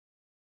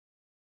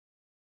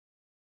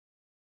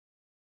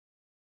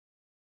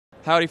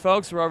Howdy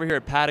folks, we're over here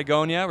at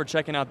Patagonia. We're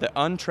checking out the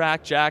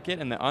Untracked jacket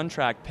and the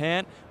Untracked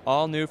pant,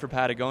 all new for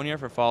Patagonia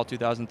for fall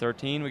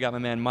 2013. We got my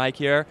man Mike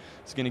here.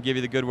 He's going to give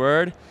you the good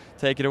word.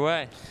 Take it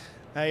away.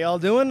 How y'all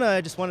doing?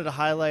 I just wanted to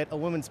highlight a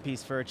women's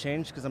piece for a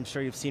change because I'm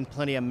sure you've seen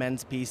plenty of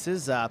men's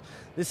pieces.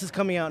 This is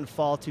coming out in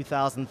fall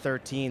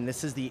 2013.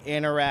 This is the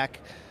Anorak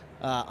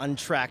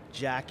Untracked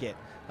jacket.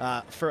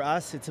 For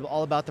us, it's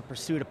all about the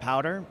pursuit of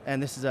powder,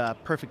 and this is a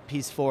perfect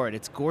piece for it.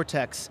 It's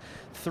Gore-Tex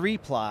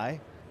 3-ply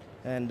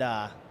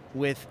and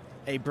with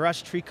a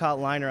brushed tricot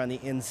liner on the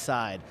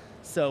inside.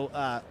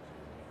 So,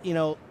 you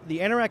know, the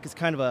Anorak is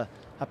kind of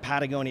a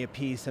Patagonia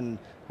piece, and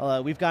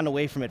we've gotten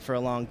away from it for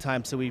a long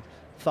time, so we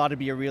thought it'd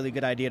be a really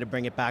good idea to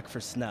bring it back for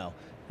snow.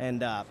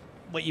 And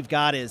what you've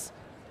got is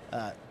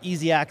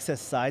easy access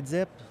side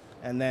zip,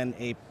 and then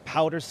a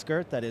powder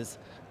skirt that is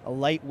a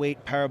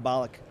lightweight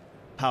parabolic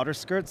powder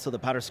skirt, so the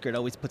powder skirt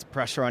always puts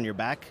pressure on your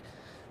back,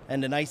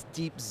 and a nice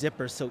deep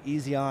zipper, so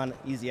easy on,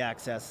 easy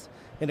access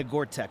in a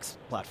Gore-Tex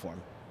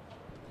platform.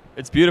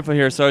 It's beautiful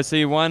here. So I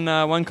see one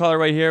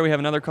colorway here. We have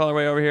another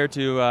colorway over here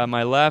to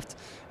my left.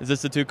 Is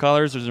this the two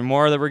colors, or is there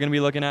more that we're going to be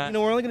looking at? You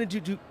know, we're only going to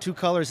do two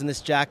colors in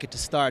this jacket to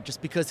start,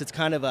 just because it's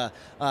kind of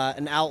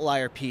an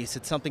outlier piece.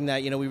 It's something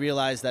that, you know, we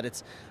realize that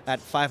it's at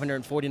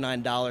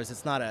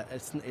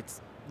 $549.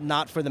 It's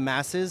not for the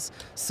masses.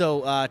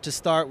 So to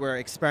start, we're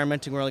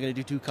experimenting. We're only going to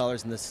do two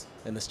colors in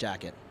this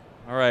jacket.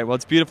 All right. Well,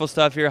 it's beautiful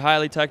stuff here.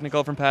 Highly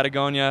technical from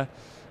Patagonia.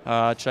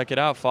 Check it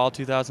out. Fall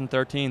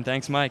 2013.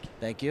 Thanks, Mike.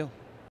 Thank you.